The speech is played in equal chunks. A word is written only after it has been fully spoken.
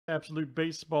Absolute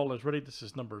Baseball is ready. This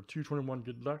is number 221.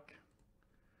 Good luck.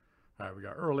 All right, we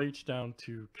got Earl H down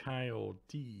to Kyle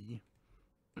D.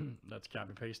 Let's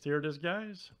copy paste. Here it is,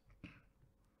 guys.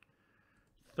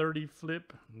 30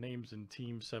 flip, names and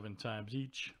teams 7 times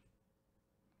each.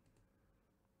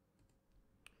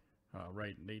 All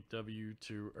right, Nate W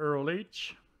to Earl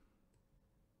H.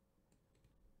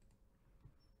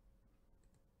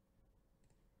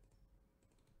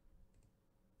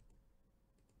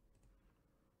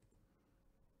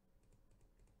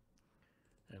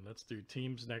 And let's do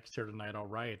teams next here tonight. All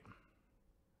right.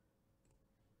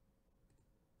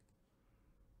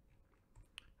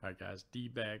 All right, guys.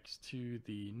 D-backs to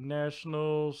the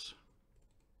Nationals.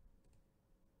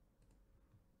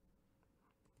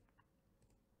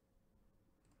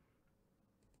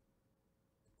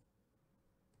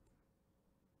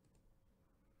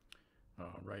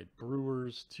 All right,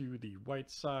 Brewers to the White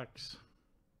Sox.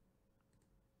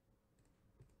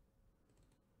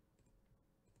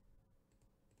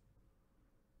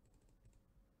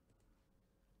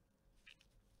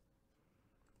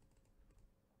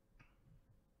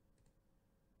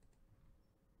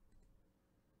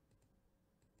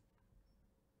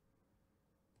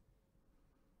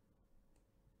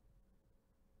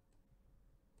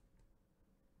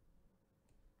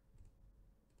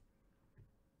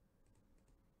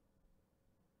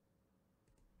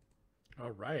 All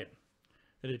right.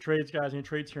 Any trades, guys? Any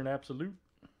trades here in Absolute?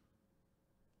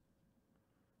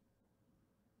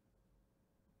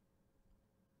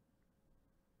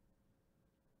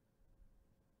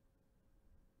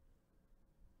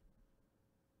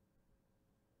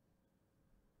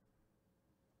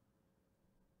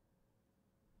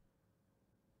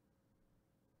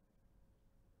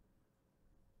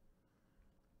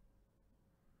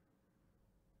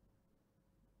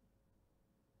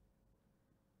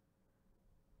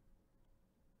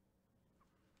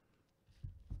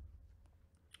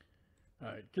 All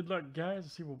right. Good luck, guys.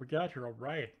 Let's see what we got here. All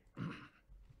right.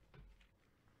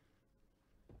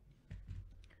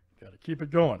 Got to keep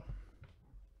it going.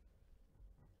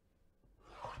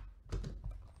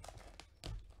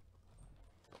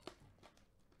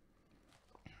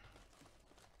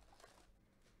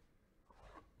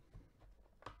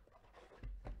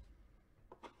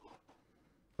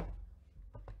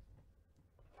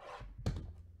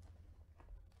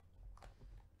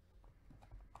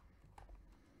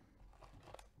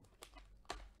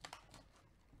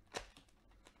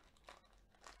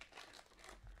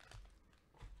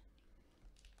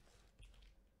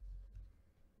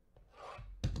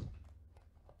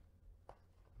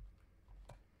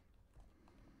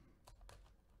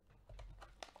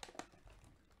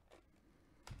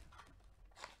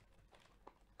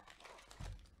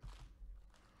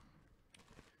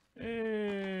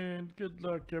 And good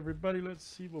luck, everybody. Let's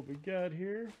see what we got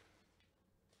here.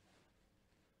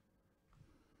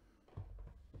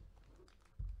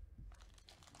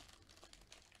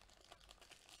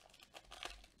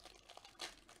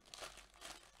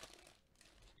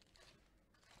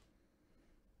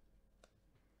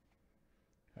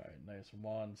 All right, nice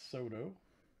Juan Soto.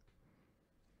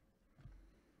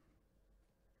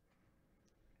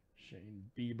 Shane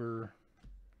Bieber.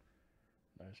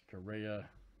 Nice Correa.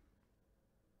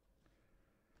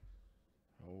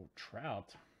 Oh,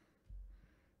 Trout.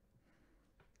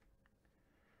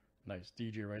 Nice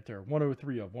DJ right there.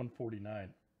 103 of 149.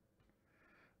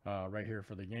 Right here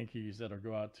for the Yankees. That'll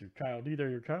go out to Kyle D. There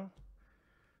you go, Kyle.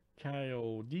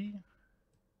 Kyle D.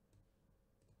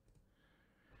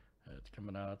 That's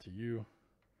coming out to you.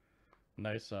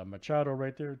 Nice Machado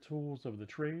right there. Tools of the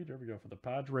trade. There we go for the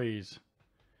Padres.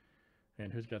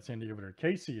 And who's got Sandy over there?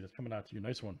 Casey. That's coming out to you.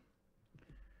 Nice one.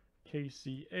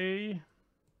 KCA.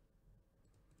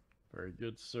 Very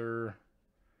good, sir.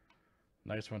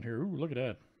 Nice one here. Ooh, look at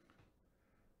that.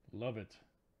 Love it.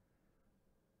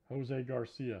 Jose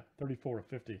Garcia, 34 of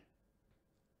 50.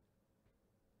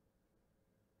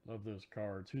 Love those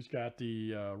cards. Who's got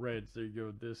the Reds? There you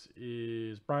go. This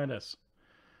is Brian S.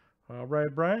 All right,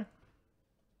 Brian.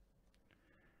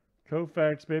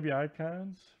 Koufax baby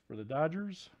icons for the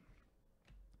Dodgers.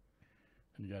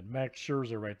 And you got Max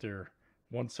Scherzer right there.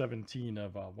 117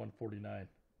 of 149.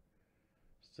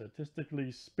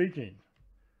 Statistically speaking.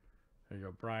 There you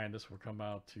go, Brian. This will come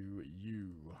out to you.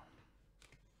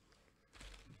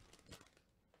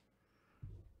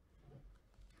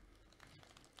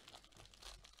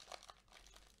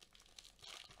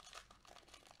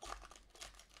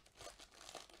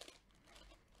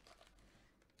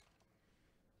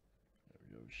 There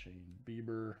we go, Shane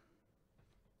Bieber.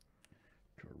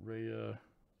 Correa.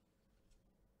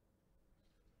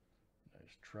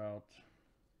 Nice Trout.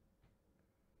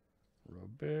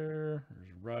 Robert.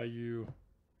 There's Ryu.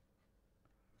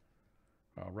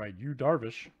 All right, you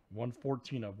Darvish.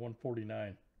 114 of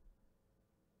 149.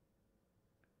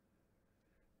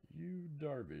 You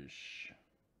Darvish.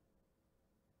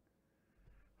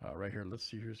 Right here, let's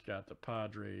see who's got the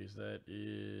Padres. That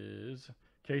is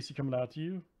Casey coming out to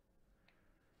you.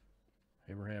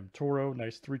 Abraham Toro,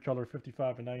 nice 3-color,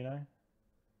 55 and 99.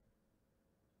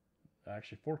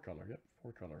 Actually, 4-color. Yep,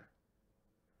 4-color.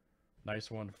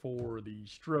 Nice one for the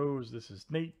Stros. This is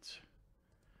Nate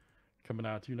coming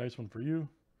out to you. Nice one for you.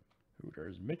 Ooh,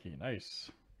 there's Mickey. Nice.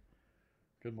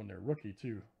 Good one there. Rookie,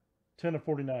 too. 10 of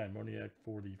 49. Moniak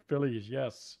for the Phillies.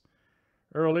 Yes.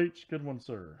 Earl H. Good one,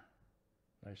 sir.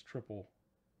 Nice triple.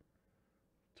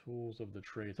 Tools of the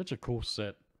trade. Such a cool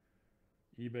set.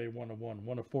 eBay 101.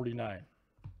 1 of 49.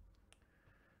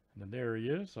 And then there he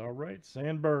is. All right.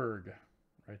 Sandberg.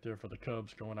 Right there for the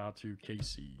Cubs going out to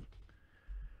Casey.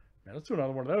 Man, let's do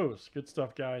another one of those. Good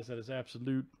stuff, guys. That is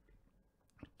absolute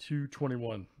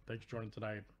 221. Thanks for joining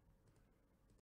tonight.